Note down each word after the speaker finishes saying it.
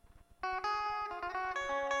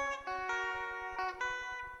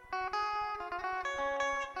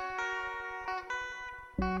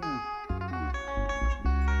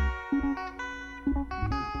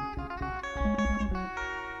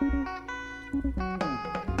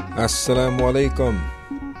Assalamu alaikum.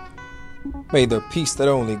 May the peace that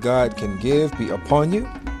only God can give be upon you.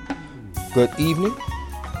 Good evening,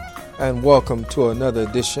 and welcome to another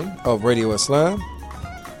edition of Radio Islam.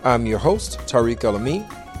 I'm your host, Tariq El-Amin.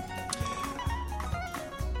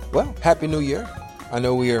 Well, Happy New Year. I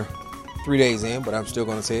know we are 3 days in, but I'm still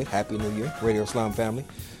going to say it. Happy New Year, Radio Islam family.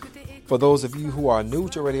 For those of you who are new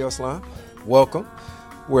to Radio Islam, welcome.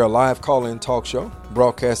 We're a live call-in talk show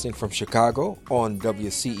broadcasting from Chicago on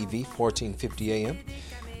WCEV 1450 AM.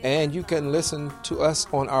 And you can listen to us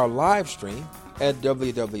on our live stream at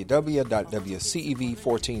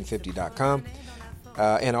www.wcev1450.com.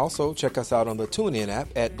 And also check us out on the TuneIn app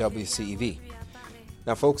at WCEV.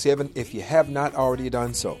 Now, folks, if you have not already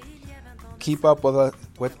done so, keep up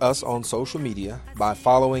with us on social media by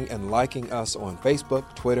following and liking us on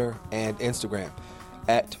Facebook, Twitter, and Instagram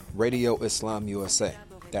at Radio Islam USA.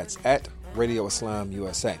 That's at Radio Islam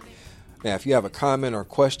USA. Now, if you have a comment or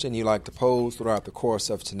question you'd like to pose throughout the course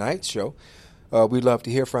of tonight's show, we'd love to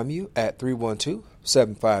hear from you at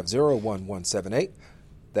 312-750-1178.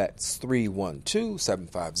 That's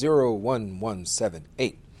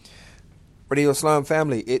 312-750-1178. Radio Islam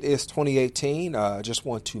family, it is 2018. I just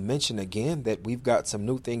want to mention again that we've got some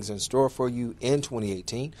new things in store for you in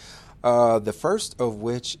 2018. The first of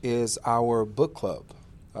which is our book club.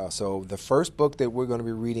 So the first book that we're going to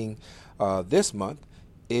be reading this month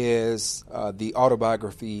is the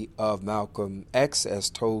autobiography of Malcolm X as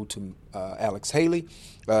told to Alex Haley.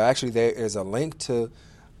 Actually, there is a link to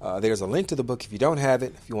the book. If you don't have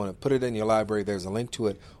it, if you want to put it in your library, there's a link to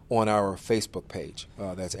it on our Facebook page.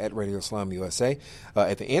 That's at Radio Islam USA.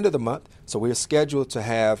 At the end of the month, so we're scheduled to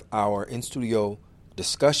have our in-studio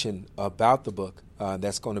discussion about the book.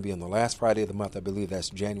 That's going to be on the last Friday of the month. I believe that's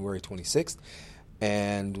January 26th.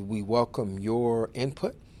 And we welcome your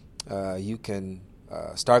input. You can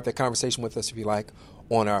start that conversation with us if you like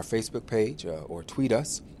on our Facebook page or tweet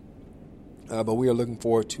us. But we are looking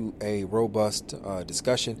forward to a robust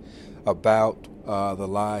discussion about the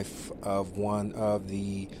life of one of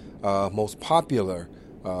the most popular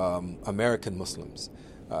American Muslims.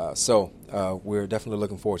 So we're definitely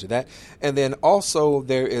looking forward to that. And then also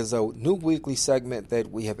there is a new weekly segment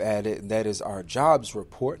that we have added, and that is our jobs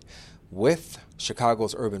report with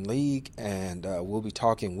Chicago's Urban League, and we'll be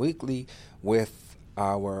talking weekly with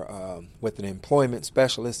an employment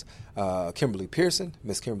specialist, Kimberly Pearson,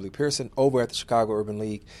 Miss Kimberly Pearson, over at the Chicago Urban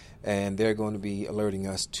League, and they're going to be alerting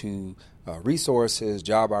us to resources,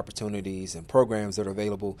 job opportunities, and programs that are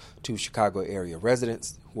available to Chicago area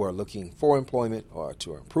residents who are looking for employment or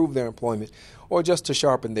to improve their employment or just to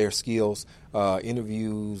sharpen their skills,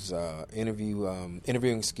 interviewing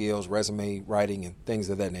skills, resume writing, and things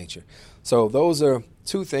of that nature. So those are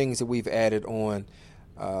two things that we've added on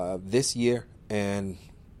this year, and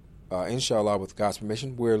inshallah, with God's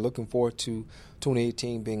permission, we're looking forward to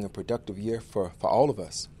 2018 being a productive year for all of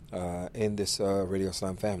us in this Radio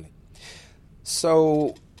Islam family.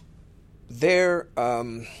 So there,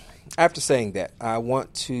 after saying that, I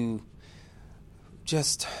want to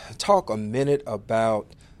just talk a minute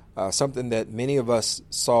about something that many of us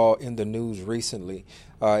saw in the news recently,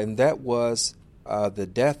 and that was the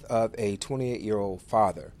death of a 28-year-old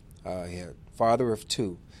father, father of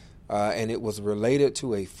two, and it was related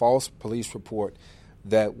to a false police report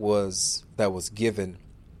that was given,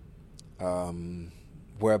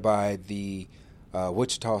 whereby the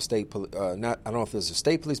Wichita State, I don't know if it was the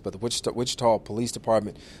state police, but the Wichita Police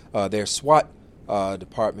Department, their SWAT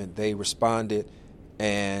department, they responded,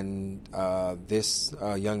 and this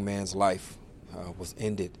young man's life was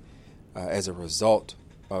ended as a result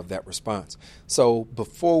of that response. So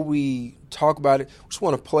before we talk about it, I just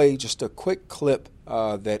want to play just a quick clip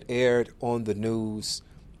that aired on the news,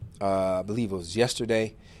 I believe it was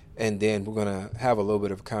yesterday, and then we're going to have a little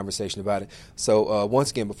bit of a conversation about it. So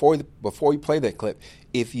once again, before we play that clip,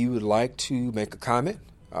 if you would like to make a comment,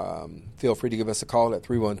 feel free to give us a call at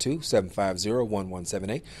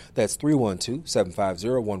 312-750-1178. That's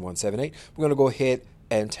 312-750-1178. We're going to go ahead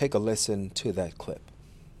and take a listen to that clip.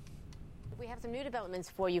 We have some new developments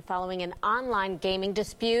for you following an online gaming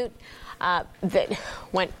dispute that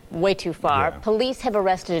went way too far. Yeah. Police have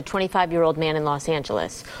arrested a 25-year-old man in Los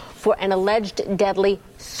Angeles for an alleged deadly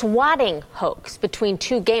swatting hoax between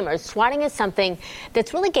two gamers. Swatting is something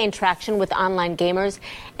that's really gained traction with online gamers,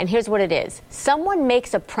 and here's what it is. Someone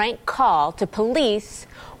makes a prank call to police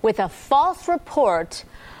with a false report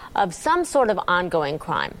of some sort of ongoing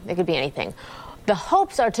crime. It could be anything. The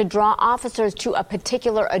hopes are to draw officers to a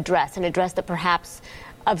particular address, an address that perhaps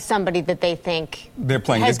of somebody that they think they're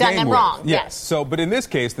playing has this done game them with. wrong. Yes. So, but in this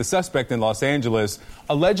case, the suspect in Los Angeles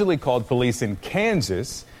allegedly called police in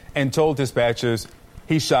Kansas and told dispatchers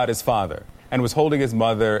he shot his father and was holding his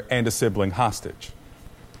mother and a sibling hostage.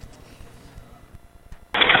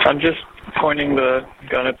 I'm just pointing the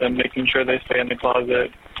gun at them, making sure they stay in the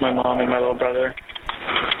closet, my mom and my little brother.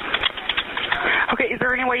 Okay, is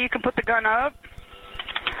there any way you can put the gun up?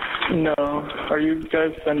 No. Are you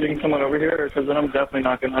guys sending someone over here? Because then I'm definitely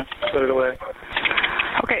not going to put it away.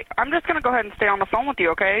 Okay, I'm just going to go ahead and stay on the phone with you,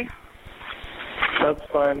 okay? That's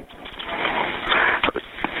fine.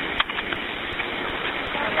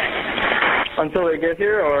 Until they get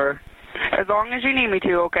here, or? As long as you need me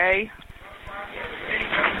to, okay?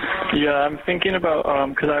 Yeah, I'm thinking about,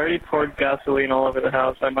 because I already poured gasoline all over the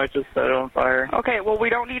house. I might just set it on fire. Okay, well, we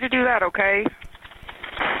don't need to do that, okay?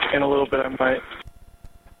 In a little bit, I might.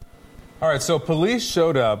 All right, so police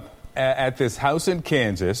showed up at this house in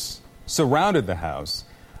Kansas, surrounded the house.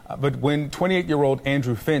 But when 28-year-old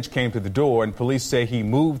Andrew Finch came to the door and police say he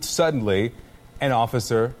moved suddenly, an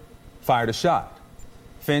officer fired a shot.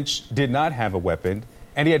 Finch did not have a weapon,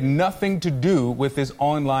 and he had nothing to do with this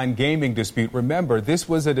online gaming dispute. Remember, this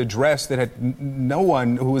was an address that had no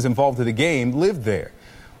one who was involved in the game lived there.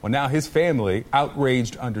 Well, now his family,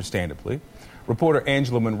 outraged understandably. Reporter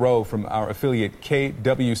Angela Monroe from our affiliate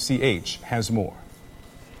KWCH has more.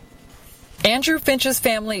 Andrew Finch's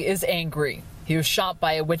family is angry. He was shot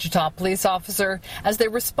by a Wichita police officer as they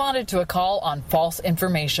responded to a call on false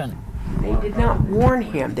information. They did not warn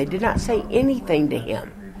him. They did not say anything to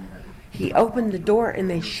him. He opened the door and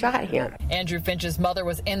they shot him. Andrew Finch's mother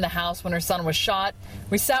was in the house when her son was shot.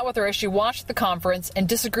 We sat with her as she watched the conference and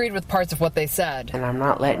disagreed with parts of what they said. And I'm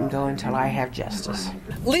not letting go until I have justice.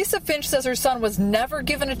 Lisa Finch says her son was never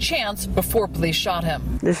given a chance before police shot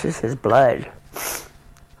him. This is his blood.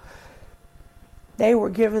 They were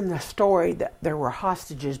given the story that there were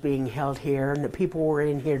hostages being held here and that people were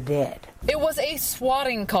in here dead. It was a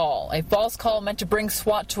swatting call, a false call meant to bring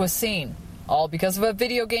SWAT to a scene. All because of a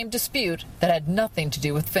video game dispute that had nothing to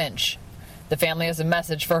do with Finch. The family has a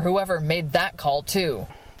message for whoever made that call, too.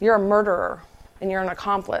 You're a murderer, and you're an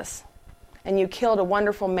accomplice, and you killed a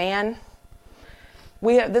wonderful man.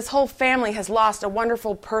 This whole family has lost a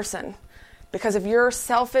wonderful person because of your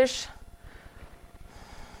selfish...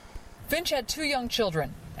 Finch had 2 young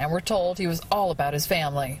children, and we're told he was all about his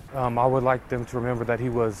family. I would like them to remember that he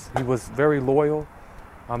was very loyal,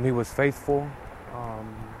 he was faithful,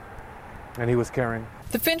 and he was caring.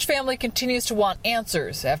 The Finch family continues to want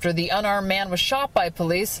answers after the unarmed man was shot by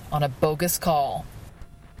police on a bogus call.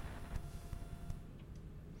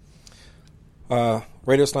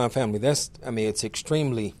 Radio Islam family, it's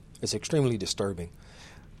extremely disturbing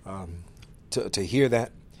to hear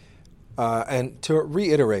that, and to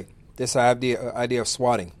reiterate this idea of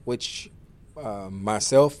swatting, which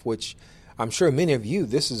myself, which I'm sure many of you,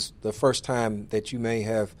 this is the first time that you may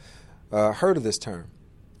have heard of this term.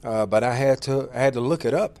 But I had to look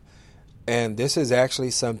it up, and this is actually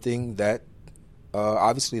something that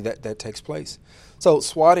obviously that takes place. So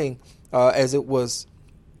swatting, as it was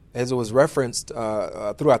referenced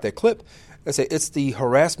throughout that clip, it's a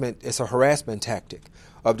harassment tactic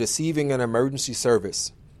of deceiving an emergency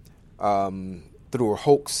service through a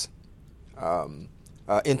hoax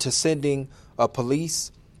into sending a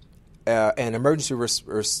police an emergency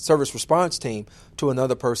service response team to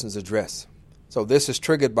another person's address. So this is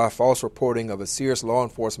triggered by false reporting of a serious law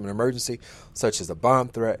enforcement emergency, such as a bomb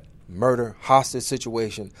threat, murder, hostage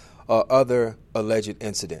situation, or other alleged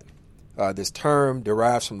incident. This term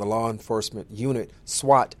derives from the law enforcement unit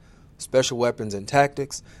SWAT, Special Weapons and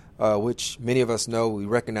Tactics, which many of us know we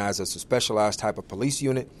recognize as a specialized type of police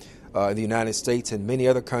unit in the United States and many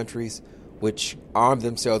other countries, which arm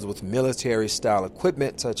themselves with military-style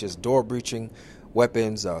equipment such as door-breaching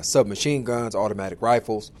weapons, submachine guns, automatic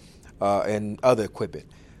rifles, and other equipment.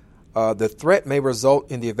 The threat may result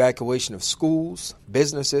in the evacuation of schools,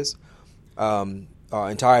 businesses,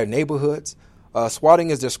 entire neighborhoods. Swatting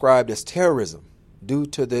is described as terrorism due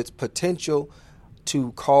to its potential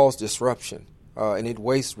to cause disruption, and it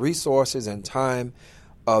wastes resources and time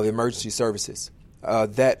of emergency services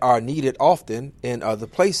that are needed often in other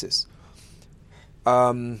places.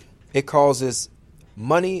 It causes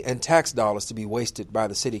money and tax dollars to be wasted by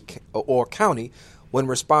the city or county when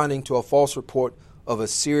responding to a false report of a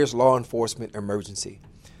serious law enforcement emergency.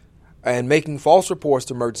 And making false reports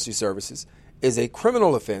to emergency services is a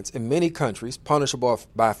criminal offense in many countries, punishable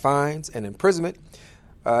by fines and imprisonment.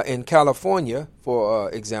 In California, for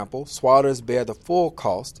example, swatters bear the full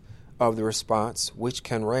cost of the response, which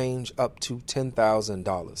can range up to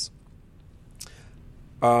 $10,000.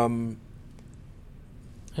 I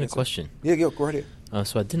had a question. Yeah, go right ahead.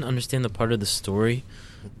 So I didn't understand the part of the story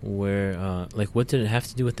where like what did it have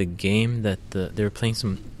to do with the game that they were playing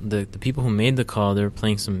the people who made the call, they were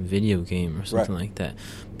playing some video game or something like that.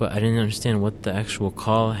 But I didn't understand what the actual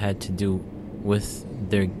call had to do with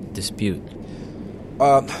their dispute.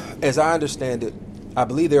 As I understand it, I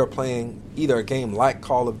believe they were playing either a game like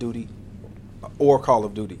Call of Duty or Call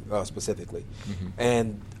of Duty specifically.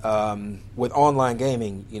 And with online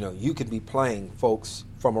gaming, you could be playing folks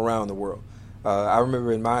from around the world. I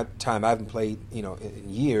remember in my time, I haven't played, in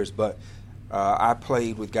years, but I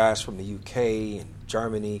played with guys from the UK and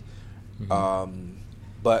Germany.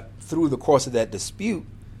 But through the course of that dispute,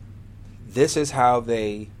 this is how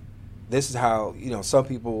some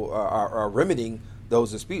people are remedying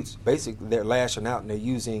those disputes. Basically, they're lashing out and they're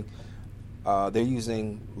using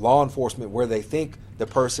law enforcement where they think the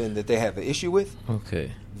person that they have an issue with.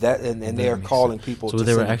 Okay. And they're calling people to send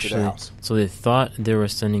them to the house. So they thought they were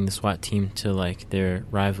sending the SWAT team to like their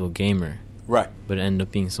rival gamer. Right. But it ended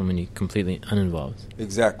up being somebody completely uninvolved.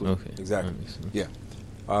 Exactly. Okay. Exactly. Yeah.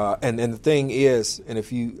 And the thing is, and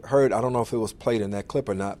if you heard, I don't know if it was played in that clip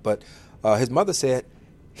or not, but his mother said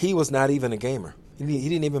he was not even a gamer. He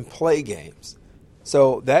didn't even play games.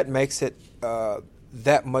 So that makes it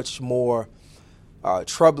that much more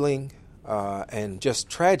troubling and just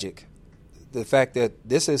tragic. The fact that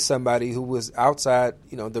this is somebody who was outside,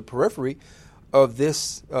 the periphery of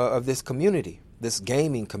this community, this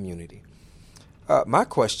gaming community. My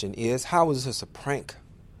question is, how is this a prank?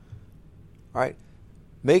 Right?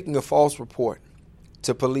 Making a false report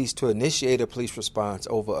to police to initiate a police response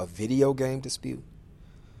over a video game dispute.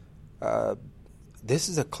 This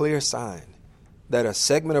is a clear sign that a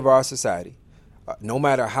segment of our society, no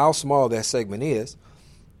matter how small that segment is,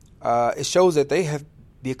 it shows that they have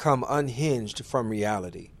become unhinged from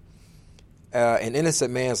reality. An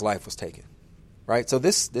innocent man's life was taken, right? So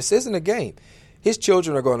this isn't a game. His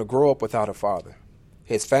children are going to grow up without a father.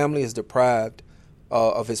 His family is deprived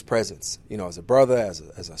of his presence, as a brother,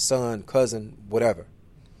 as a son, cousin, whatever.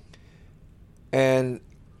 And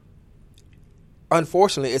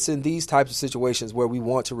unfortunately, it's in these types of situations where we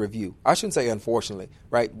want to review. I shouldn't say unfortunately,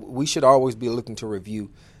 right? We should always be looking to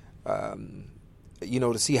review,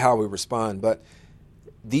 to see how we respond. But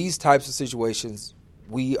these types of situations,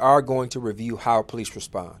 we are going to review how police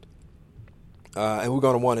respond. And we're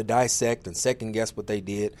going to want to dissect and second guess what they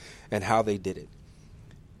did and how they did it.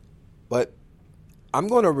 But I'm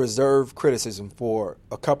going to reserve criticism for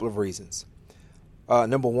a couple of reasons.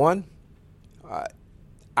 Number one,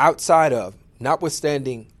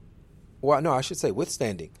 withstanding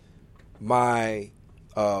my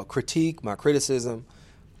critique, my criticism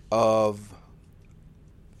of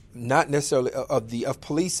not necessarily of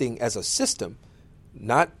policing as a system,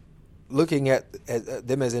 not looking at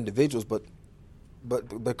them as individuals, but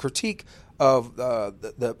the critique of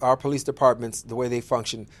our police departments, the way they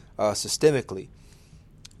function systemically.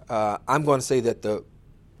 I'm going to say that the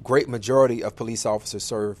great majority of police officers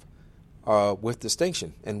serve with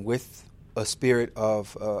distinction and with a spirit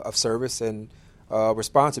of service and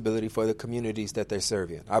responsibility for the communities that they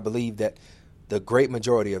serve in. I believe that the great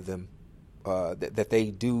majority of them, that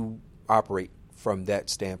they do operate from that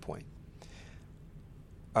standpoint.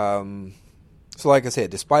 So like I said,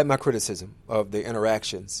 despite my criticism of the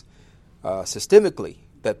interactions systemically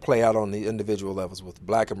that play out on the individual levels with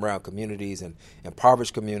black and brown communities and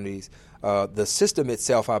impoverished communities, the system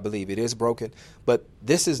itself, I believe it is broken, but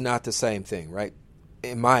this is not the same thing, right?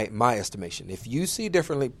 In my estimation. If you see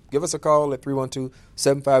differently, give us a call at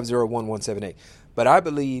 312-750-1178. But I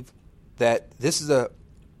believe that this is a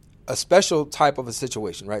special type of a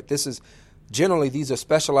situation, right? These are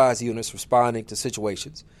specialized units responding to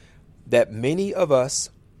situations that many of us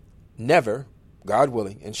never, God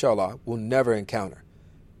willing, inshallah, will never encounter,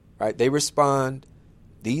 right? They respond,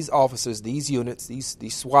 these officers, these units,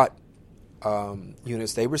 these SWAT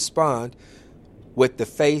units, they respond with the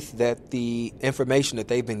faith that the information that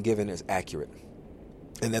they've been given is accurate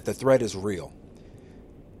and that the threat is real.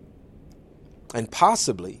 And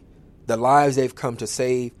possibly the lives they've come to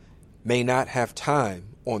save may not have time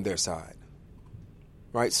on their side,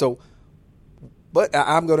 right? So, but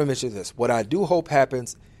I'm going to mention this. What I do hope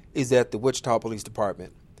happens is that the Wichita Police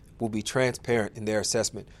Department will be transparent in their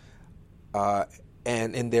assessment and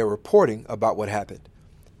in their reporting about what happened.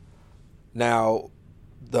 Now,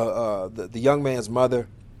 the young man's mother,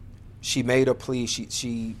 she made a plea.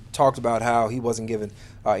 She talked about how he wasn't given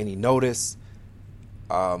any notice.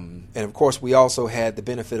 And of course, we also had the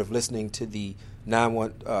benefit of listening to the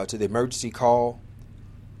to the emergency call,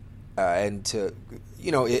 and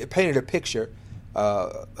it painted a picture,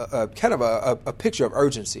 kind of a picture of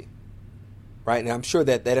urgency, right? And I'm sure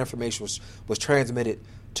that information was transmitted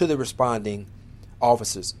to the responding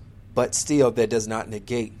officers. But still, that does not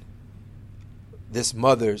negate this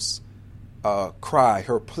mother's cry,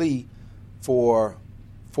 her plea for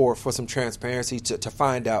some transparency, to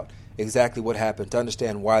find out exactly what happened, to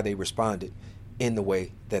understand why they responded in the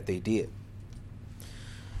way that they did.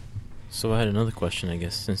 So I had another question, I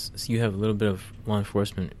guess, since you have a little bit of law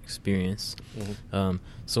enforcement experience. Mm-hmm.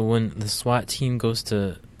 So when the SWAT team goes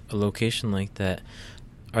to a location like that,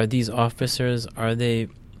 are these officers, are they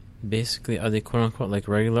quote unquote like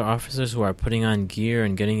regular officers who are putting on gear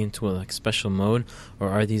and getting into a like special mode, or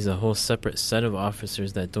are these a whole separate set of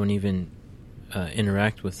officers that don't even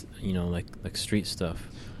interact with like street stuff?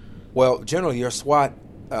 Well, generally your SWAT,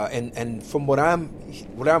 and from what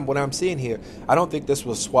I'm seeing here, I don't think this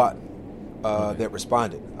was SWAT that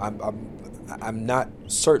responded. I'm not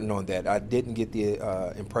certain on that. I didn't get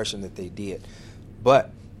the impression that they did,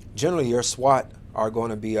 but generally your SWAT are going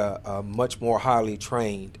to be a much more highly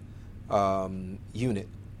trained unit.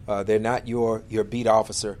 They're not your beat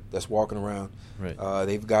officer that's walking around. Right.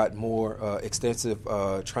 They've got more extensive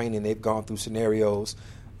training. They've gone through scenarios,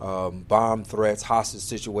 bomb threats, hostage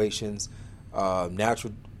situations,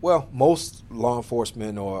 most law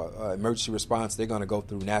enforcement or emergency response, they're going to go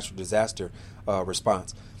through natural disaster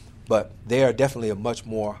response. But they are definitely a much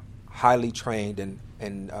more highly trained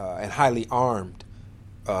and highly armed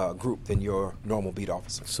group than your normal beat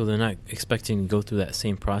officer. So they're not expecting to go through that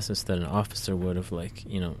same process that an officer would have, like,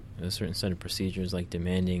 a certain set of procedures, like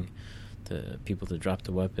demanding the people to drop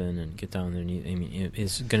the weapon and get down on their knees. I mean,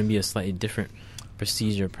 it's going to be a slightly different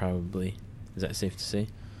procedure, probably. Is that safe to say?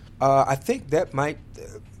 I think that might.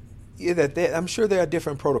 I'm sure there are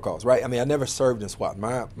different protocols, right? I mean, I never served in SWAT.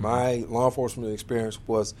 My law enforcement experience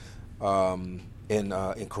was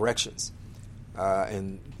in corrections,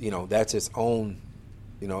 and that's its own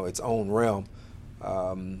realm.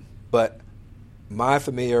 But my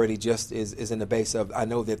familiarity just is in the base of, I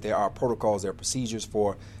know that there are protocols, there are procedures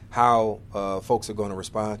for how folks are going to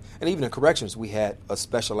respond, and even in corrections, we had a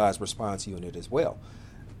specialized response unit as well.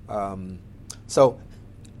 So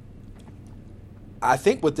I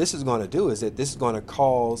think what this is going to do is that this is going to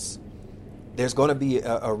cause, there's going to be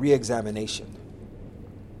a reexamination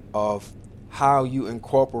of how you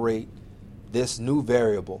incorporate this new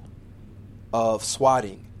variable of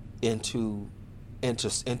swatting into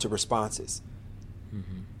responses,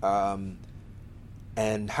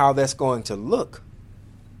 and how that's going to look.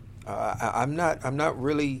 I'm not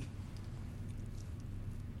really.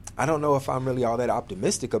 I don't know if I'm really all that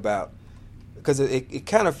optimistic about, because it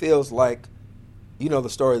kind of feels like, the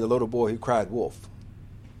story of the little boy who cried wolf.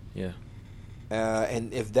 Yeah.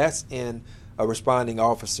 And if that's in a responding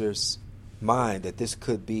officer's mind, that this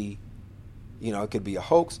could be, it could be a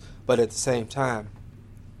hoax, but at the same time,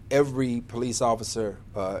 every police officer,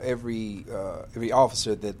 every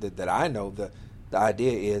officer that I know, the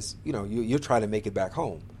idea is, you're trying to make it back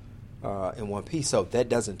home in one piece. So that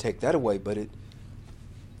doesn't take that away, but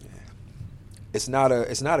it's not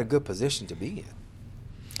a good position to be in.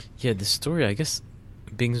 Yeah, the story, I guess,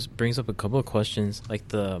 brings up a couple of questions. Like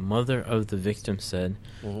the mother of the victim said,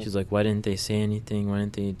 she's like, why didn't they say anything? Why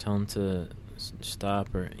didn't they tell him to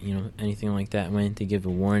stop, or anything like that? Why didn't they give a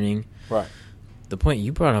warning? Right. The point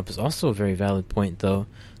you brought up is also a very valid point, though,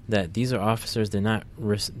 that these are officers.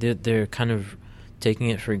 They're kind of taking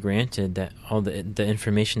it for granted that all the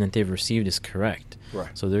information that they've received is correct. Right.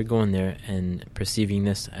 So they're going there and perceiving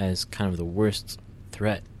this as kind of the worst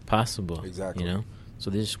threat possible. Exactly. So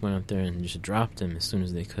they just went up there and just dropped him as soon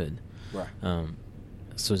as they could. Right.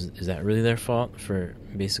 So is that really their fault for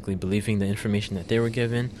basically believing the information that they were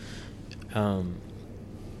given?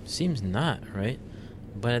 Seems not, right?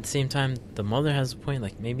 But at the same time, the mother has a point.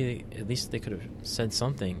 Like, maybe at least they could have said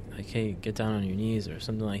something, like, "Hey, get down on your knees" or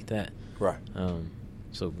something like that. Right.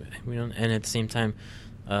 So we don't. And at the same time,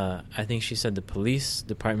 I think she said the police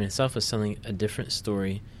department itself is telling a different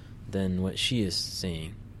story than what she is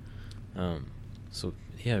saying. So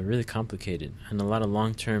yeah, really complicated, and a lot of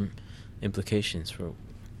long-term implications for,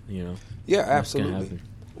 Yeah, absolutely.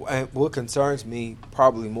 And what concerns me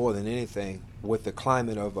probably more than anything with the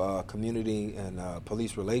climate of community and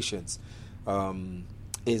police relations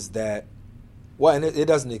is that, and it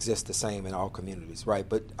doesn't exist the same in all communities, right?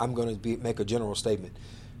 But I'm going to make a general statement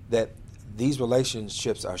that these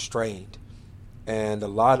relationships are strained, and a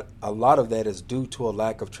lot of that is due to a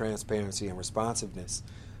lack of transparency and responsiveness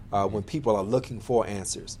when people are looking for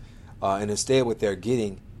answers, and instead what they're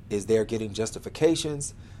getting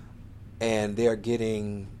justifications, and they're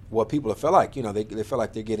getting what people feel like, they feel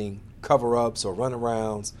like they're getting cover-ups or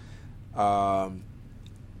runarounds.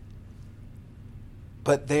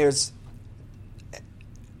 But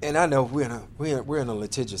and I know we're in a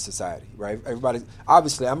litigious society, right? Everybody,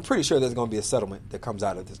 obviously, I'm pretty sure there's going to be a settlement that comes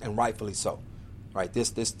out of this, and rightfully so, right?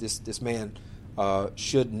 This man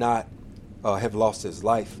should not have lost his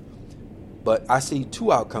life, but I see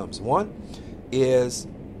two outcomes. One is,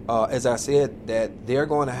 as I said, that they're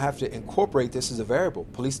going to have to incorporate this as a variable.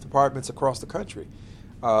 Police departments across the country,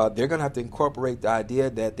 they're going to have to incorporate the idea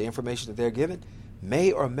that the information that they're given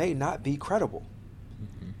may or may not be credible,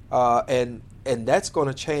 and that's going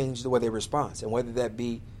to change the way they respond, and whether that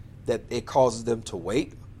be that it causes them to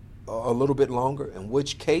wait a little bit longer, in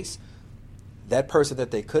which case that person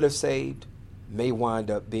that they could have saved may wind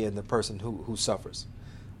up being the person who suffers.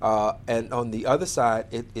 And on the other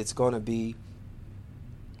side, it's going to be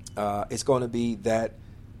that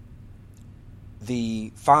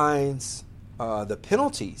the fines, the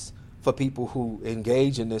penalties for people who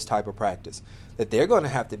engage in this type of practice, that they're going to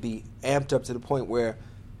have to be amped up to the point where,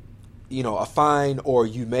 a fine or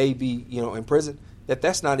you may be, in prison.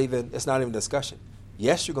 It's not even a discussion.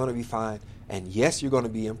 Yes, you're going to be fined, and yes, you're going to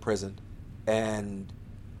be in prison. And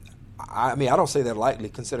I don't say that lightly,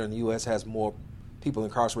 considering the U.S. has more people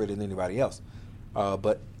incarcerated than anybody else.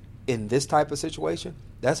 But in this type of situation,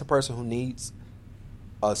 that's a person who needs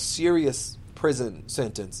a serious prison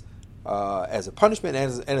sentence as a punishment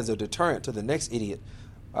and as a deterrent to the next idiot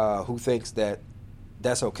who thinks that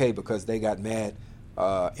that's okay because they got mad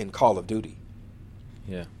in Call of Duty.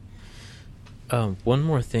 Yeah. One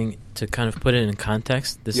more thing to kind of put it in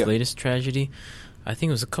context, this latest tragedy, I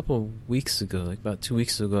think it was a couple of weeks ago, like about 2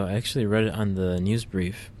 weeks ago, I actually read it on the news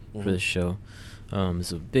brief for the show.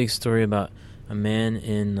 It's a big story about a man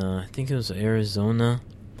in, I think it was Arizona.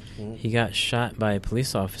 He got shot by a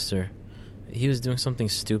police officer. He was doing something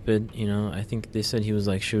stupid, I think they said he was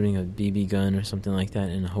like shooting a BB gun or something like that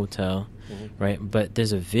in a hotel, right? But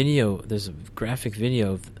there's a graphic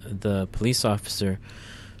video of the police officer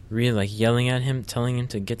really like yelling at him, telling him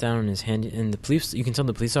to get down on his hand. And you can tell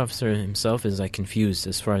the police officer himself is like confused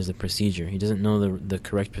as far as the procedure. He doesn't know the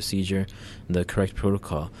correct procedure, the correct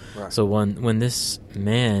protocol. Right. So when this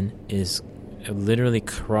man is literally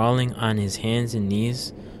crawling on his hands and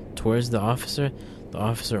knees towards the officer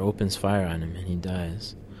opens fire on him and he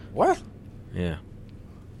dies. What? Yeah.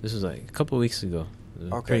 This was like a couple of weeks ago.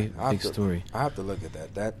 Okay. Big story. I have to look at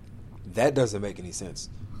that. That doesn't make any sense.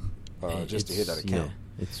 Just to hear that account. Yeah.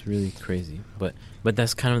 It's really crazy, but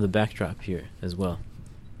that's kind of the backdrop here as well.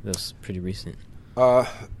 That's pretty recent.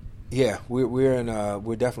 Yeah,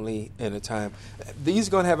 we're definitely in a time. These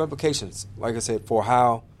are going to have implications, like I said, for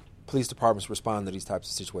how police departments respond to these types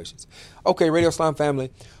of situations. Okay, Radio Islam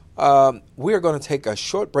family, we are going to take a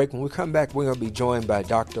short break. When we come back, we're going to be joined by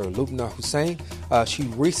Dr. Lubna Hussain. She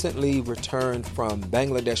recently returned from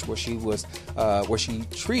Bangladesh, where she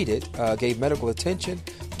gave medical attention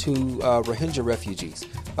to Rohingya refugees.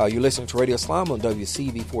 You're listening to Radio Islam on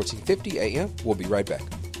WCV 1450 AM. We'll be right back.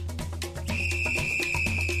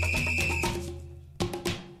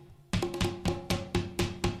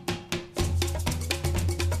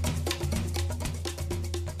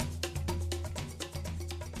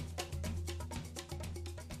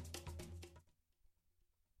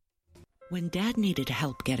 When Dad needed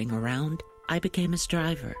help getting around, I became his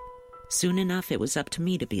driver. Soon enough, it was up to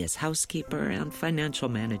me to be his housekeeper and financial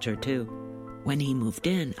manager, too. When he moved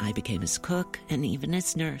in, I became his cook and even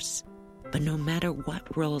his nurse. But no matter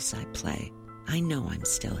what roles I play, I know I'm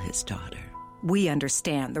still his daughter. We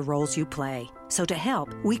understand the roles you play. So to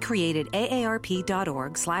help, we created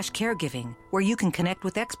aarp.org/caregiving, where you can connect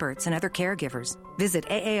with experts and other caregivers. Visit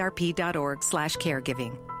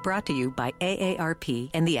aarp.org/caregiving. Brought to you by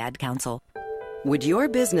AARP and the Ad Council. Would your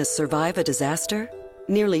business survive a disaster?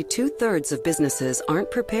 Nearly 2/3 of businesses aren't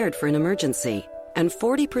prepared for an emergency, and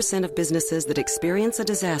 40% of businesses that experience a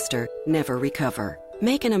disaster never recover.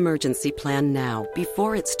 Make an emergency plan now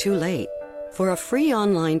before it's too late. For a free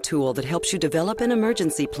online tool that helps you develop an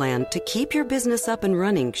emergency plan to keep your business up and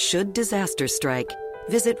running should disaster strike,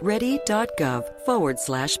 visit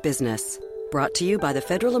ready.gov/business. Brought to you by the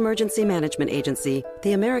Federal Emergency Management Agency,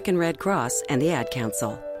 the American Red Cross, and the Ad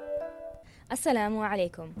Council. Assalamu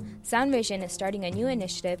alaikum. Sound Vision is starting a new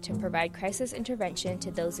initiative to provide crisis intervention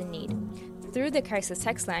to those in need. Through the crisis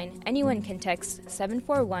text line, anyone can text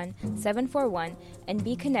 741-741 and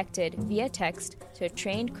be connected via text to a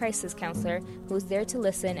trained crisis counselor who's there to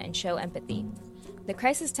listen and show empathy. The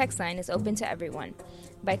crisis text line is open to everyone.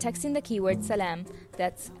 By texting the keyword SALAM,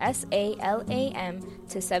 that's SALAM,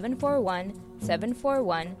 to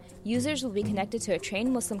 741-741, users will be connected to a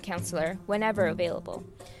trained Muslim counselor whenever available.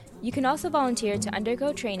 You can also volunteer to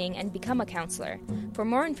undergo training and become a counselor. For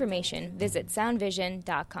more information, visit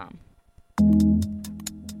soundvision.com.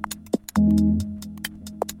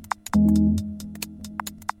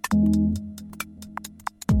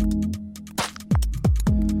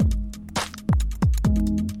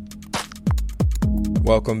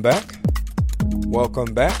 Welcome back.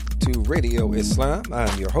 Welcome back to Radio Islam.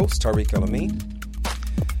 I'm your host, Tariq El-Amin.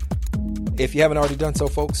 If you haven't already done so,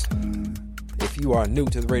 folks, if you are new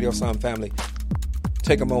to the Radio Islam family,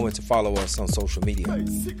 take a moment to follow us on social media.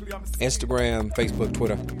 Instagram, Facebook,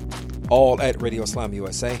 Twitter, all at Radio Islam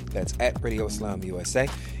USA. That's at Radio Islam USA.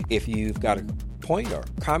 If you've got a point or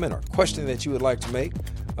comment or question that you would like to make,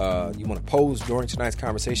 you want to pose during tonight's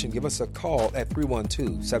conversation, give us a call at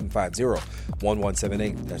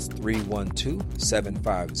 312-750-1178. That's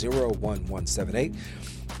 312-750-1178.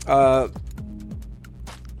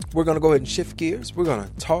 We're going to go ahead and shift gears. We're going to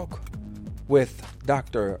talk with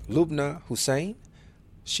Dr. Lubna Hussain.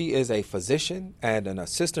 She is a physician and an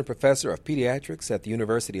assistant professor of pediatrics at the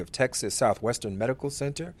University of Texas Southwestern Medical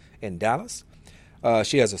Center in Dallas.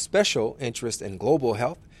 She has a special interest in global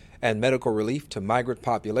health and medical relief to migrant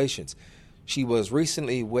populations. She was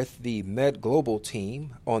recently with the Med Global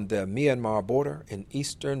team on the Myanmar border in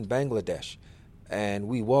eastern Bangladesh. And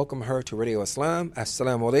we welcome her to Radio Islam.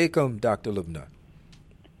 Assalamu alaikum, Dr. Lubna.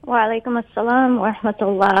 Wa alaikum assalam wa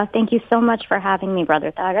rahmatullah. Thank you so much for having me,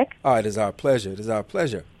 Brother Tariq. It is our pleasure. It is our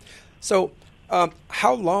pleasure. So,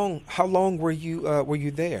 how long were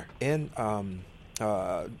you there in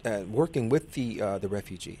working with the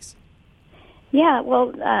refugees? Yeah,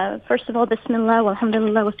 well, first of all, Bismillah,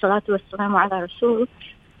 walhamdulillah, wa salatu wa salamu ala rasul.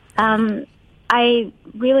 I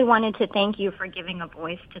really wanted to thank you for giving a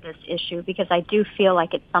voice to this issue because I do feel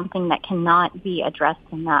like it's something that cannot be addressed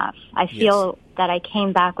enough. I feel that I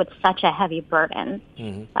came back with such a heavy burden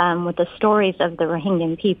with the stories of the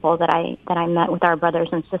Rohingya people that I met with our brothers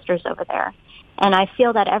and sisters over there. And I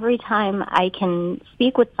feel that every time I can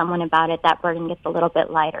speak with someone about it, that burden gets a little bit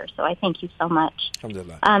lighter. So I thank you so much.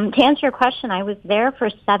 Alhamdulillah. To answer your question, I was there for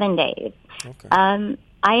 7 days. Okay.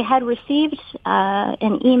 I had received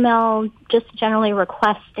an email just generally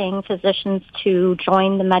requesting physicians to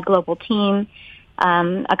join the Med Global team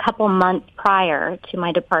a couple months prior to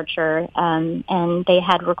my departure, and they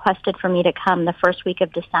had requested for me to come the first week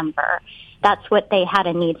of December. That's what they had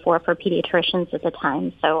a need for pediatricians at the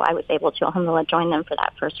time, so I was able to, alhamdulillah, join them for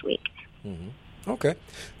that first week. Mm-hmm. Okay.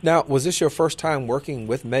 Now, was this your first time working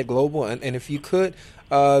with Med Global? And if you could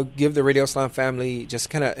give the Radio Islam family just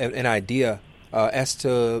kind of an idea as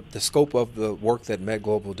to the scope of the work that Med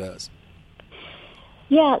Global does.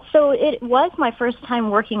 Yeah, so it was my first time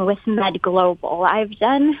working with Med Global. I've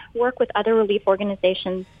done work with other relief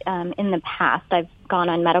organizations in the past. I've gone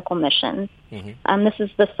on medical missions. Mm-hmm. This is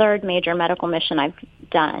the third major medical mission I've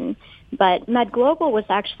done. But Med Global was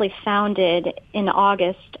actually founded in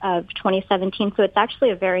August of 2017, so it's actually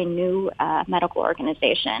a very new medical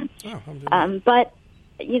organization. But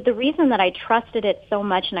the reason that I trusted it so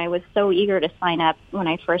much and I was so eager to sign up when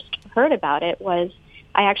I first heard about it was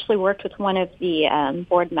I actually worked with one of the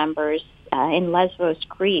board members in Lesbos,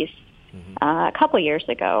 Greece, a couple years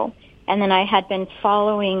ago. And then I had been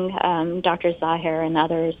following Dr. Zahir and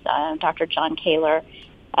others, Dr. John Kaler.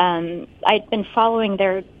 I'd been following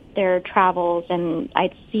their travels, and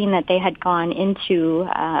I'd seen that they had gone into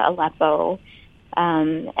Aleppo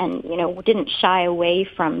and, didn't shy away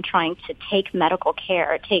from trying to take medical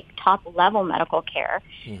care, take top-level medical care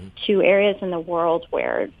to areas in the world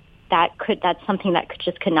where that's something that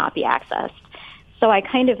could not be accessed. So I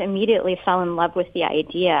kind of immediately fell in love with the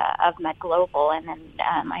idea of Med Global, and then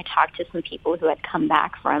I talked to some people who had come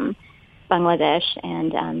back from Bangladesh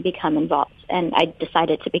and become involved, and I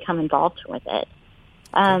decided to become involved with it.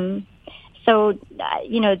 So,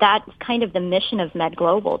 that's kind of the mission of Med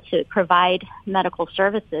Global, to provide medical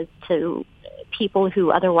services to people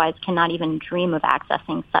who otherwise cannot even dream of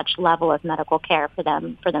accessing such level of medical care for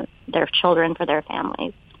them, their children, for their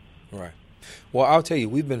families. Right. Well, I'll tell you,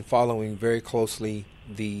 we've been following very closely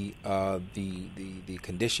the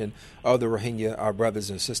condition of the Rohingya, our brothers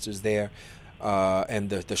and sisters there, and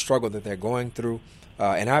the struggle that they're going through.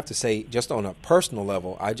 And I have to say, just on a personal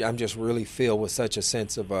level, I'm just really filled with such a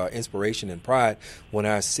sense of inspiration and pride when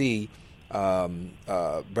I see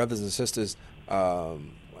brothers and sisters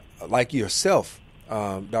like yourself,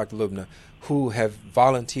 Dr. Lubna, who have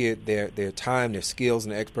volunteered their time, their skills,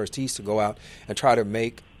 and their expertise to go out and try to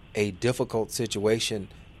make a difficult situation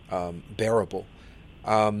bearable.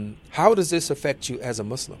 How does this affect you as a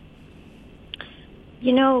Muslim?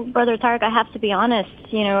 Brother Tariq, I have to be honest.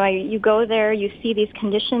 You go there, you see these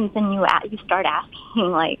conditions, and you start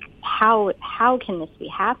asking, like, how can this be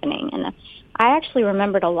happening? And I actually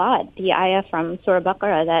remembered a lot the ayah from Surah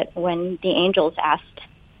Baqarah that when the angels asked,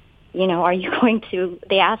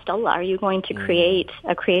 they asked Allah, are you going to create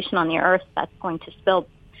a creation on the earth that's going to spill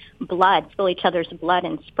blood, spill each other's blood,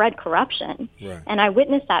 and spread corruption. Right. And I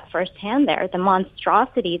witnessed that firsthand the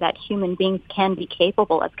monstrosity that human beings can be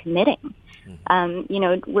capable of committing.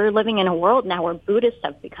 We're living in a world now where Buddhists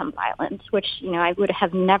have become violent, which, I would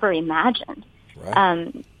have never imagined.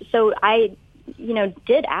 Right. So I,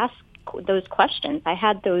 did ask those questions. I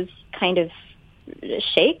had those kind of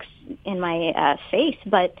shakes in my face,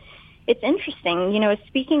 but it's interesting,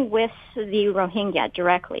 speaking with the Rohingya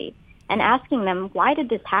directly and asking them, why did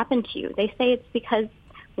this happen to you? They say it's because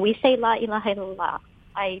we say La ilaha illallah.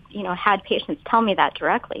 I, had patients tell me that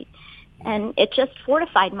directly. And it just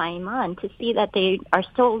fortified my iman to see that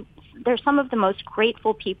they're some of the most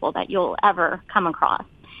grateful people that you'll ever come across.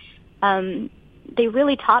 They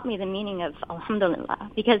really taught me the meaning of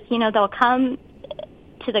alhamdulillah, because, they'll come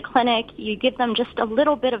to the clinic, you give them just a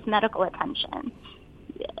little bit of medical attention,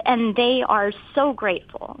 and they are so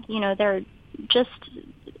grateful. They're just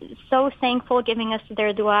so thankful, giving us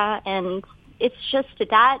their dua, and it's just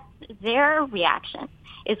that their reaction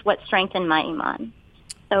is what strengthened my iman.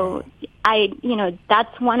 So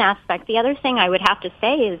that's one aspect. The other thing I would have to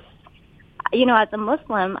say is, as a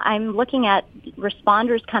Muslim, I'm looking at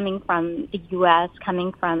responders coming from the U.S.,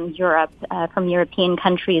 coming from Europe, from European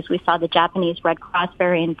countries. We saw the Japanese Red Cross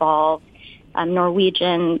very involved,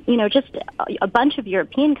 Norwegian, just a bunch of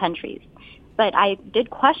European countries. But I did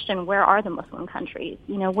question, where are the Muslim countries?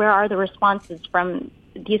 Where are the responses from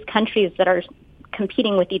these countries that are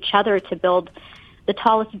competing with each other to build the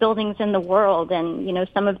tallest buildings in the world and,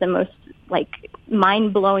 some of the most,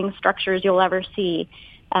 mind-blowing structures you'll ever see?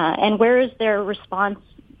 And where is their response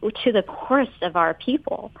to the poorest of our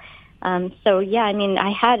people? I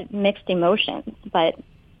had mixed emotions, but,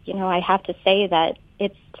 I have to say that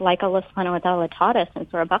it's like Allah subhanahu wa ta'ala taught us in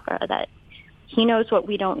Surah Baqarah, that He knows what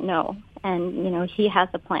we don't know, and, He has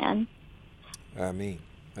a plan. Ameen.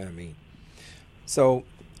 So,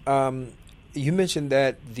 you mentioned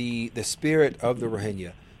that the spirit of the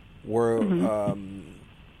Rohingya were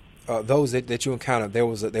those that you encountered. There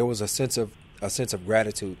was a sense of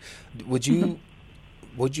gratitude. Would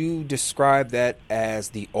you describe that as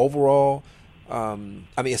the overall?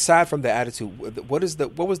 Aside from the attitude, what was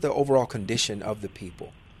the overall condition of the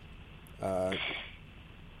people? That's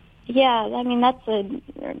a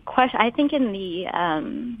question. I think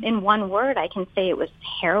in one word, I can say it was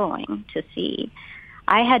harrowing to see.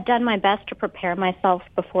 I had done my best to prepare myself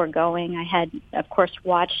before going. I had, of course,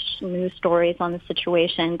 watched news stories on the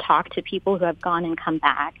situation, talked to people who have gone and come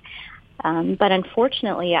back. But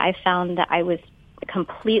unfortunately, I found that I was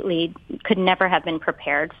could never have been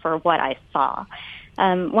prepared for what I saw.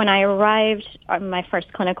 When I arrived on my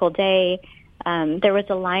first clinical day, there was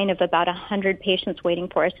a line of about 100 patients waiting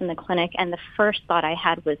for us in the clinic, and the first thought I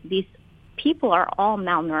had was, these people are all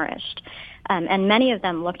malnourished, and many of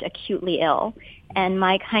them looked acutely ill. And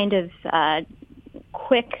my kind of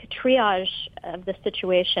quick triage of the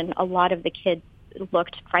situation, a lot of the kids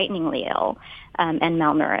looked frighteningly ill and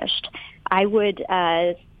malnourished. I would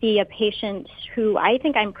see a patient who, I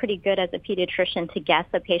think I'm pretty good as a pediatrician to guess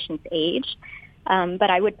a patient's age. But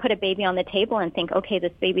I would put a baby on the table and think, okay,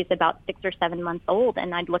 this baby's about 6 or 7 months old.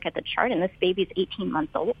 And I'd look at the chart and this baby's 18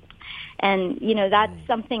 months old. And, that's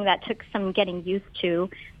something that took some getting used to.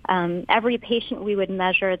 Every patient, we would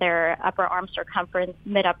measure their upper arm circumference,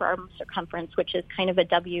 mid-upper arm circumference, which is kind of a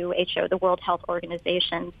WHO, the World Health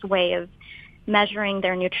Organization's way of measuring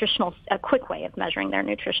their a quick way of measuring their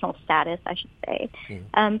nutritional status, I should say.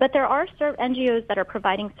 But there are NGOs that are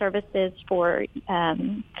providing services for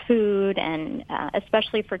food and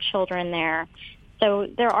especially for children there. So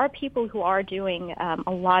there are people who are doing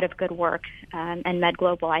a lot of good work, and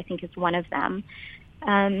MedGlobal, I think, is one of them.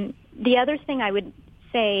 The other thing I would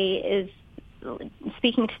say is,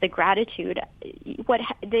 speaking to the gratitude, what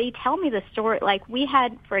they tell me the story, like we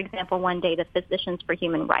had, for example, one day the Physicians for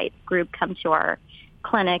Human Rights group come to our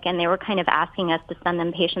clinic, and they were kind of asking us to send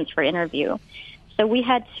them patients for interview. So we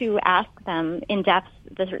had to ask them in depth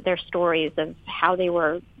their stories of how they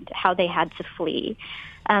had to flee.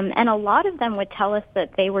 And a lot of them would tell us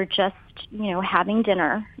that they were just, having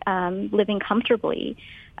dinner, living comfortably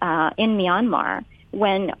in Myanmar,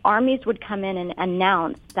 when armies would come in and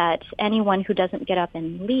announce that anyone who doesn't get up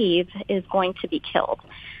and leave is going to be killed.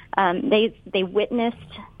 They witnessed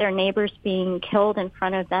their neighbors being killed in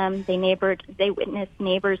front of them. They witnessed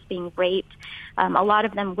neighbors being raped. A lot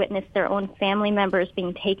of them witnessed their own family members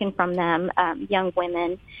being taken from them, young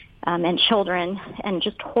women and children, and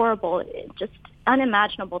just horrible, just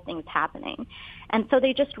unimaginable things happening. And so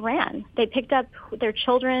they just ran. They picked up their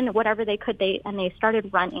children, whatever they could, and they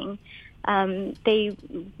started running. They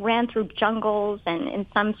ran through jungles, and in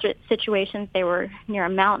some situations they were near a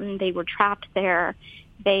mountain. They were trapped there.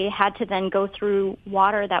 They had to then go through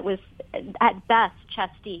water that was at best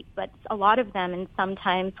chest deep, but a lot of them, and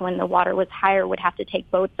sometimes when the water was higher, would have to take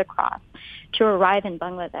boats across to arrive in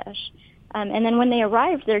Bangladesh. And then when they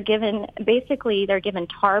arrived, they're given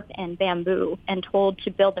tarp and bamboo and told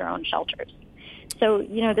to build their own shelters. So,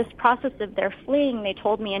 this process of their fleeing, they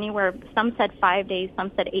told me anywhere, some said 5 days,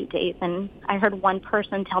 some said 8 days, and I heard one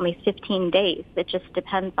person tell me 15 days. It just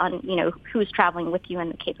depends on, who's traveling with you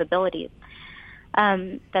and the capabilities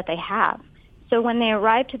that they have. So when they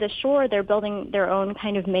arrive to the shore, they're building their own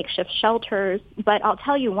kind of makeshift shelters. But I'll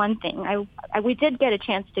tell you one thing. We did get a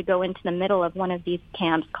chance to go into the middle of one of these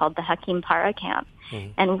camps called the Hakim Para camp.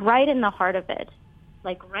 Mm-hmm. And right in the heart of it,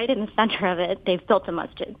 like right in the center of it, they've built a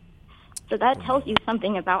masjid. So that tells you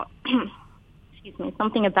something about,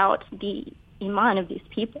 something about the iman of these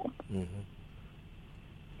people. Mm-hmm.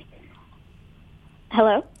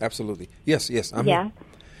 Hello? Absolutely. Yes, I'm yeah. here.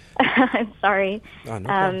 I'm sorry. Oh, no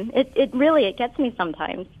problem. It gets me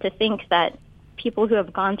sometimes to think that people who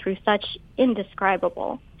have gone through such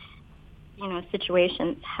indescribable,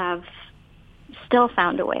 situations have still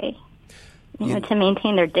found a way, to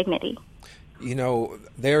maintain their dignity.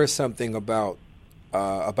 There is something about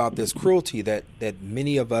this cruelty that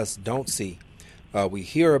many of us don't see. We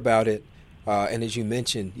hear about it, and as you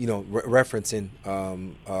mentioned, referencing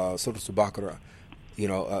Surah Al-Baqarah,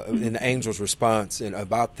 in the angel's response and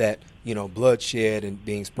about that, bloodshed and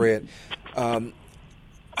being spread. And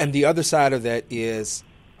the other side of that is,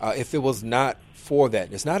 if it was not for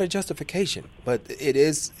that, it's not a justification, but it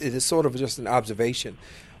is sort of just an observation.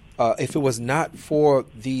 If it was not for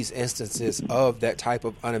these instances of that type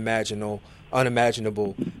of unimaginable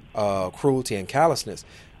cruelty and callousness,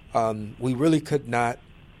 we really could not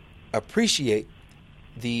appreciate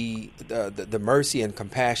the mercy and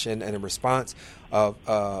compassion and the response of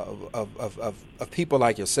people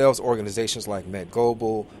like yourselves, organizations like Met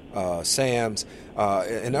Global, SAMS,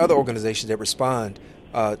 and other organizations that respond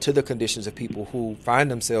to the conditions of people who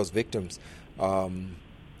find themselves victims, of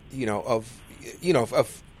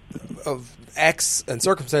acts and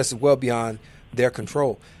circumstances well beyond their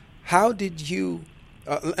control. How did you?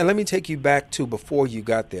 And let me take you back to before you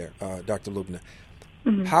got there, Dr. Lubna.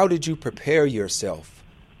 Mm-hmm. How did you prepare yourself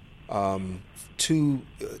to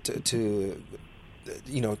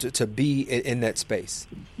be in that space?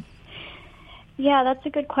 Yeah, that's a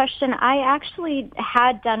good question. I actually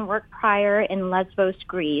had done work prior in Lesbos,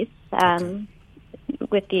 Greece,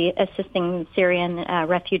 with the assisting Syrian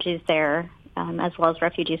refugees there, as well as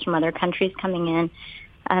refugees from other countries coming in.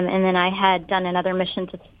 And then I had done another mission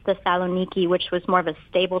to Thessaloniki, which was more of a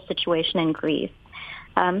stable situation in Greece.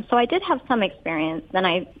 So I did have some experience. Then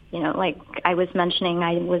like I was mentioning,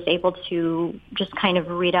 I was able to just kind of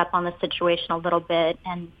read up on the situation a little bit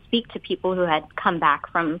and speak to people who had come back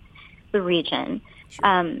from the region.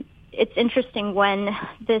 Sure. It's interesting when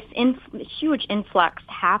this huge influx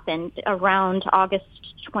happened around August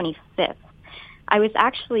 25th. I was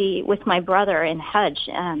actually with my brother in Hajj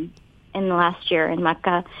in the last year in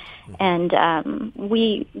Mecca, and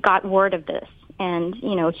we got word of this. And,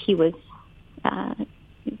 he was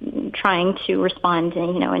trying to respond,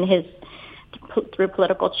 through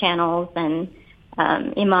political channels, and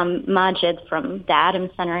Imam Majid from the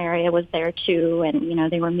Adams Center area was there too,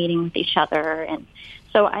 and they were meeting with each other, and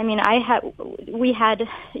so we had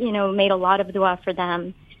made a lot of dua for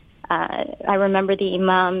them. I remember the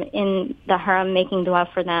Imam in the Haram making dua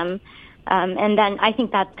for them, and then I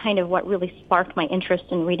think that's kind of what really sparked my interest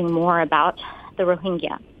in reading more about the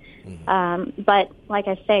Rohingya. Mm-hmm. But like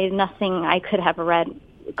I say, nothing I could have read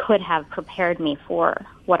could have prepared me for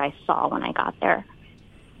what I saw when I got there.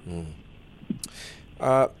 Mm.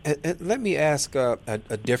 And let me ask a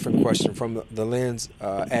different question from the lens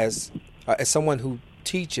as someone who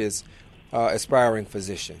teaches aspiring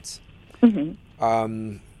physicians. Mm-hmm.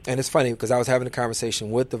 And it's funny because I was having a conversation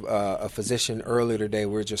with a physician earlier today.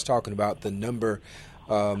 We were just talking about the number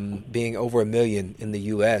being over 1 million in the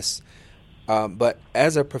U.S. But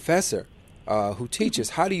as a professor who teaches,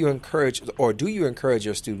 how do you encourage, or do you encourage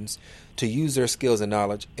your students to use their skills and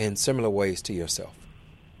knowledge in similar ways to yourself?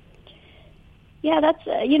 Yeah, that's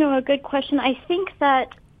a good question. I think that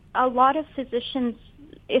a lot of physicians,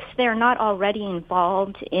 if they're not already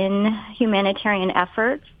involved in humanitarian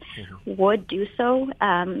efforts, mm-hmm. would do so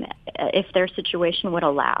if their situation would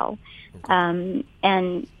allow. Okay.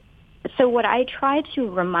 And so what I try to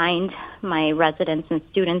remind my residents and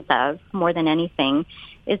students of more than anything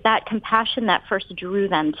is that compassion that first drew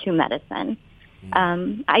them to medicine.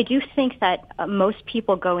 Mm-hmm. I do think that most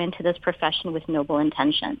people go into this profession with noble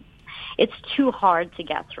intentions. It's too hard to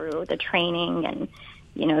get through the training and,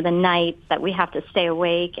 the nights that we have to stay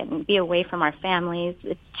awake and be away from our families.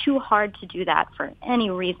 It's too hard to do that for any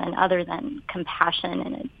reason other than compassion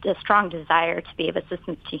and a strong desire to be of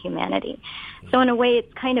assistance to humanity. So in a way,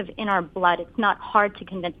 it's kind of in our blood. It's not hard to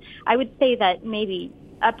convince. I would say that maybe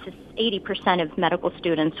up to 80% of medical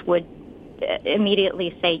students would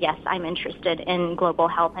immediately say, yes, I'm interested in global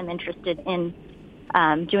health. I'm interested in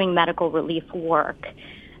doing medical relief work.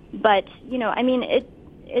 But,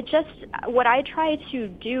 it just, what I try to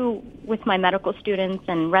do with my medical students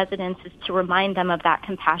and residents is to remind them of that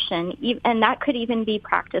compassion, and that could even be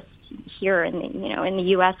practiced here in the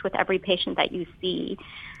U.S. with every patient that you see.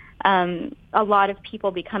 A lot of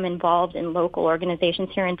people become involved in local organizations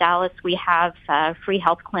here in Dallas. We have free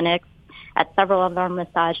health clinics at several of our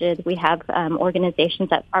massages. We have organizations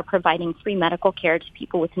that are providing free medical care to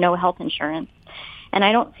people with no health insurance. And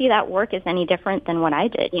I don't see that work as any different than what I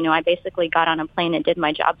did. I basically got on a plane and did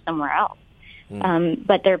my job somewhere else.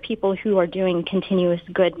 But there are people who are doing continuous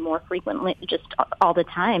good more frequently, just all the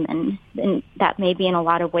time. And that may be in a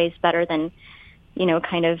lot of ways better than,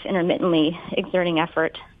 kind of intermittently exerting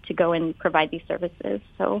effort to go and provide these services.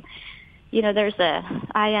 So, there's a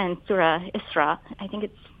ayah in Surah Isra, I think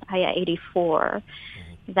it's ayah 84,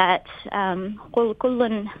 that قُلْ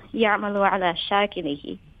كُلٌّ يَعْمَلُ عَلَى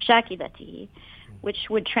شَاكِلَتِهِ, which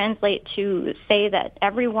would translate to say that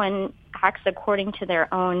everyone acts according to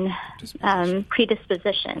their own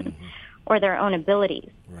predisposition or their own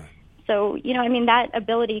abilities. Right. So, that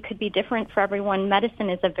ability could be different for everyone. Medicine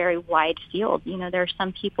is a very wide field. There are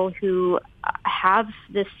some people who have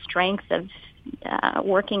this strength of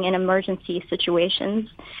working in emergency situations.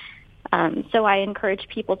 So I encourage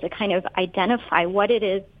people to kind of identify what it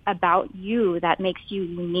is about you that makes you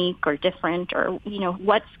unique or different, or,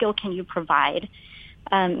 what skill can you provide.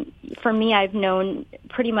 For me, I've known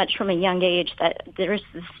pretty much from a young age that there's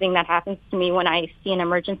this thing that happens to me when I see an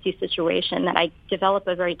emergency situation, that I develop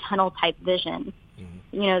a very tunnel-type vision.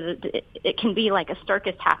 It can be like a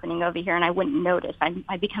circus happening over here, and I wouldn't notice.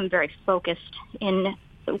 I become very focused in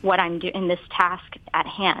what I'm doing in this task at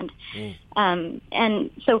hand.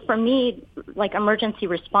 And so for me, like, emergency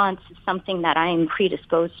response is something that I am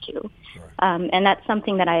predisposed to. And that's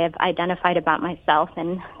something that I have identified about myself,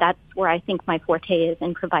 and that's where I think my forte is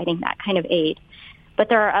in providing that kind of aid. But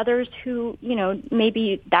there are others who,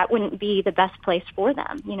 maybe that wouldn't be the best place for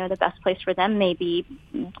them. The best place for them may be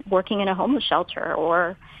working in a homeless shelter,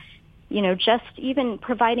 or just even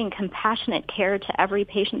providing compassionate care to every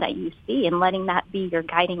patient that you see and letting that be your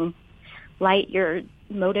guiding light, your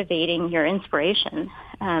motivating, your inspiration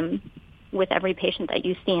with every patient that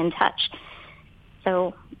you see and touch.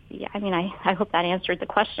 So, yeah, I hope that answered the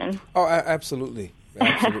question. Oh, absolutely.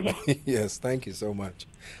 Absolutely. Yes, thank you so much.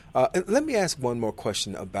 And let me ask one more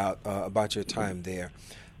question about your time there.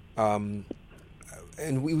 And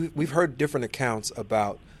we've heard different accounts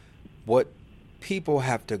about what people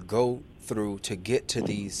have to go through to get to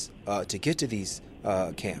these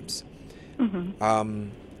camps.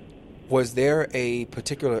 Was there a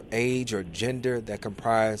particular age or gender that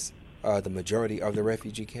comprised the majority of the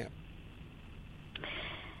refugee camp?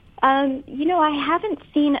 I haven't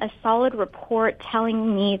seen a solid report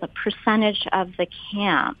telling me the percentage of the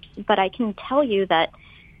camps, but I can tell you that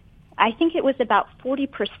I think it was about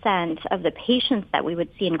 40% of the patients that we would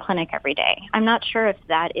see in clinic every day. I'm not sure if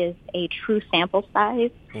that is a true sample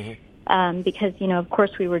size, because, of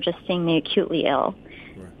course, we were just seeing the acutely ill.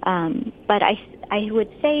 But I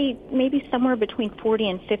would say maybe somewhere between 40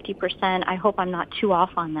 and 50%. I hope I'm not too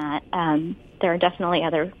off on that. There are definitely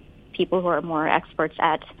other people who are more experts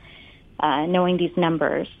at knowing these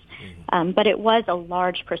numbers. But it was a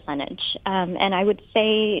large percentage. And I would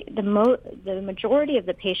say the majority of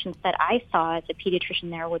the patients that I saw as a pediatrician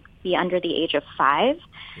there would be under the age of 5.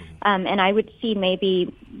 And I would see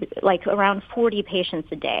maybe like around 40 patients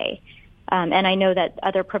a day. And I know that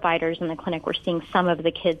other providers in the clinic were seeing some of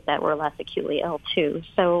the kids that were less acutely ill too.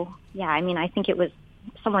 So, yeah, I think it was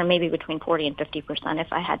somewhere maybe between 40 and 50%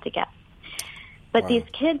 if I had to guess. But these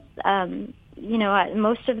kids,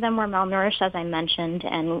 most of them were malnourished, as I mentioned.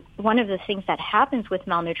 And one of the things that happens with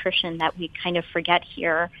malnutrition that we kind of forget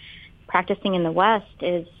here, practicing in the West,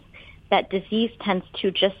 is that disease tends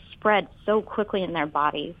to just spread so quickly in their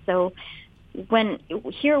body. So when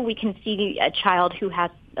here we can see a child who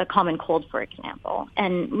has a common cold, for example,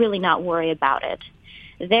 and really not worry about it.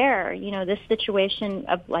 There, this situation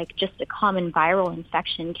of like just a common viral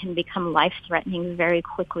infection can become life-threatening very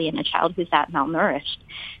quickly in a child who's that malnourished.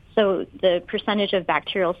 So the percentage of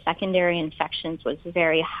bacterial secondary infections was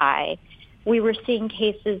very high. We were seeing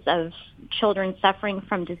cases of children suffering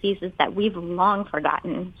from diseases that we've long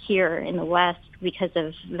forgotten here in the West because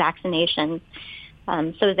of vaccinations.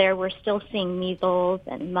 So there we're still seeing measles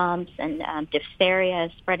and mumps and diphtheria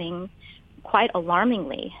spreading quite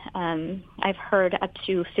alarmingly. I've heard up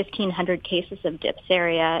to 1,500 cases of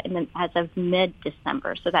diphtheria as of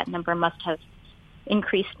mid-December, so that number must have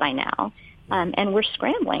increased by now. And we're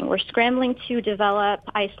scrambling. We're scrambling to develop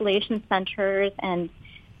isolation centers, and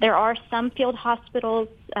there are some field hospitals.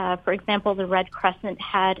 For example, the Red Crescent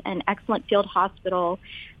had an excellent field hospital.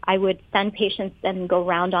 I would send patients and go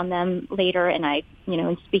round on them later, and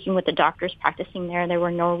in speaking with the doctors practicing there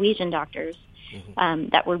were Norwegian doctors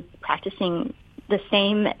that were practicing the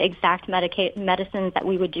same exact medicines that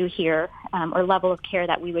we would do here, or level of care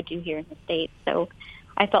that we would do here in the States. So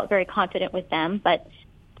I felt very confident with them, but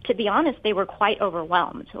to be honest, they were quite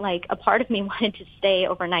overwhelmed. Like, a part of me wanted to stay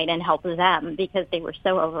overnight and help them because they were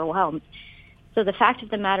so overwhelmed. So the fact of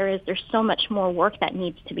the matter is there's so much more work that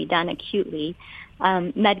needs to be done acutely.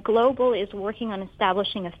 MedGlobal is working on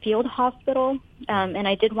establishing a field hospital, and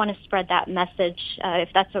I did want to spread that message,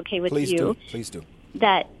 if that's okay with you. Please do.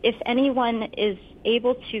 That if anyone is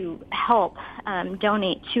able to help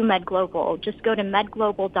donate to MedGlobal, just go to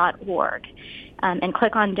medglobal.org. And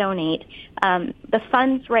click on donate. The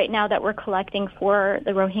funds right now that we're collecting for the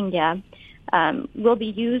Rohingya will be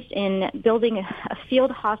used in building a field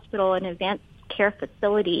hospital, an advanced care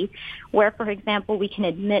facility where, for example, we can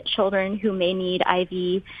admit children who may need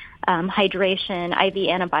IV hydration, IV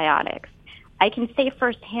antibiotics. I can say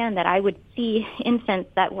firsthand that I would see infants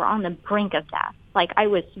that were on the brink of death. Like, I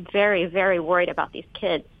was very, very worried about these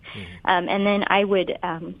kids. And then I would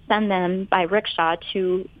send them by rickshaw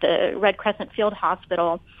to the Red Crescent Field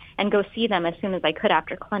Hospital and go see them as soon as I could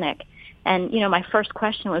after clinic. And, my first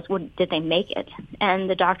question was, did they make it? And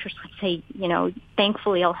the doctors would say,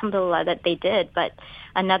 thankfully, alhamdulillah, that they did, but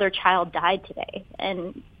another child died today.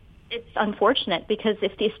 And it's unfortunate because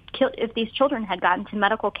if these children had gotten to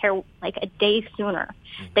medical care like a day sooner,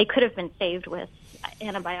 they could have been saved with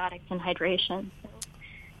antibiotics and hydration.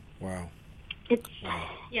 Wow. It's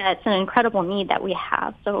an incredible need that we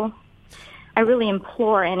have. So I really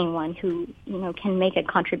implore anyone who, can make a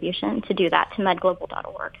contribution to do that to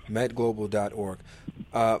medglobal.org. Medglobal.org.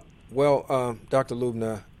 Dr.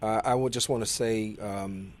 Lubna, I would just want to say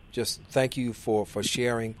just thank you for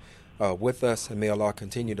sharing with us, and may Allah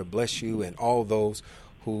continue to bless you and all those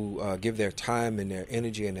who give their time and their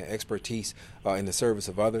energy and their expertise in the service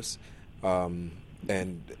of others. I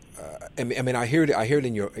hear it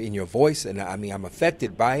in your voice, and I'm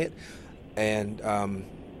affected by it, and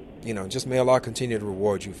just may Allah continue to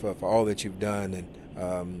reward you for all that you've done, and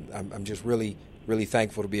I'm just really, really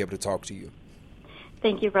thankful to be able to talk to you.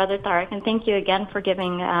 Thank you, Brother Tariq, and thank you again for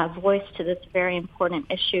giving voice to this very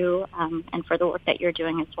important issue, and for the work that you're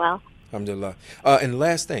doing as well. Alhamdulillah. And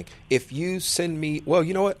last thing, if you send me,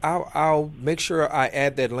 you know what? I'll make sure I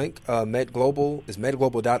add that link. MedGlobal is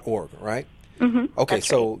medglobal.org, right? Mm-hmm. Okay, That's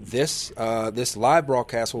so great. this live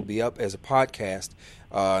broadcast will be up as a podcast,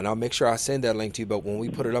 and I'll make sure I send that link to you. But when we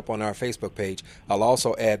put it up on our Facebook page, I'll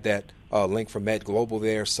also add that link from MedGlobal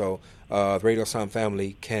there, so the Radio Islam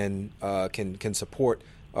family can support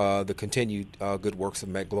the continued good works of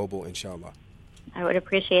MedGlobal, inshallah. I would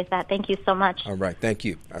appreciate that. Thank you so much. All right, thank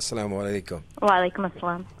you. Assalamu alaikum. Wa alaikum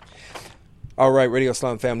assalam. All right, Radio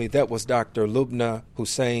Islam family, that was Dr. Lubna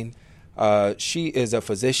Hussein. She is a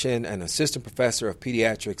physician and assistant professor of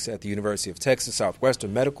pediatrics at the University of Texas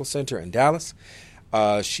Southwestern Medical Center in Dallas.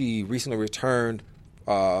 She recently returned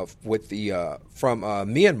from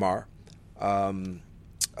Myanmar, from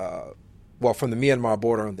the Myanmar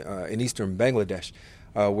border in eastern Bangladesh,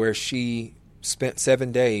 where she spent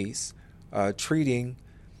 7 days treating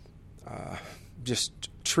the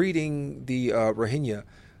Rohingya.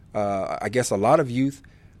 I guess a lot of youth,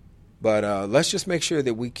 but let's just make sure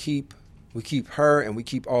that we keep her and we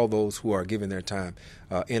keep all those who are giving their time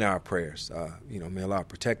in our prayers. May Allah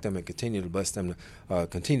protect them and continue to bless them to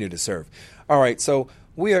continue to serve. All right, so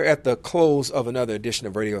we are at the close of another edition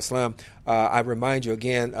of Radio Islam. I remind you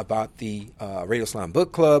again about the Radio Islam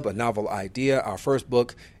Book Club, a novel idea. Our first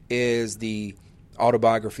book is the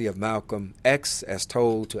autobiography of Malcolm X, as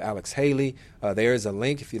told to Alex Haley. There is a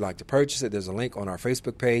link if you'd like to purchase it. There's a link on our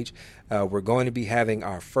Facebook page. We're going to be having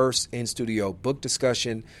our first in-studio book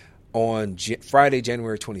discussion on Friday,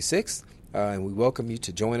 January 26th, and we welcome you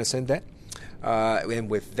to join us in that. And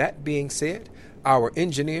with that being said, our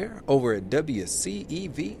engineer over at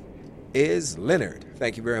WCEV is Leonard.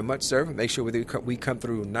 Thank you very much, sir. Make sure we come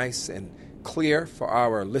through nice and clear for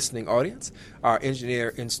our listening audience. Our engineer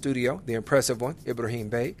in studio, the impressive one, Ibrahim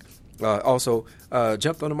Bey. Also,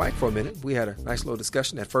 jumped on the mic for a minute. We had a nice little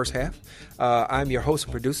discussion that first half. I'm your host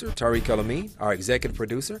and producer, Tariq El-Amin. Our executive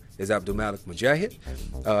producer is Abdul Malik Mujahid.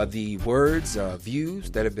 The words,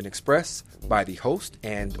 views that have been expressed by the host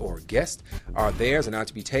and or guest are theirs and not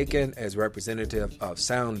to be taken as representative of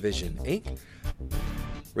Sound Vision, Inc.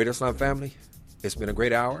 Radio Islam family, it's been a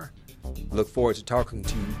great hour. Look forward to talking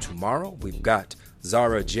to you tomorrow. We've got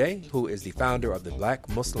Zara J., who is the founder of the Black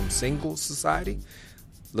Muslim Singles Society.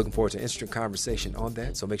 Looking forward to an interesting conversation on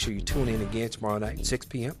that. So make sure you tune in again tomorrow night, 6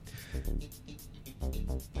 p.m.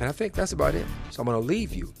 And I think that's about it. So I'm going to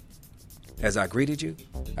leave you as I greeted you.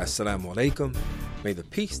 Assalamu alaikum. May the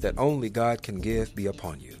peace that only God can give be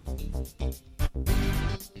upon you.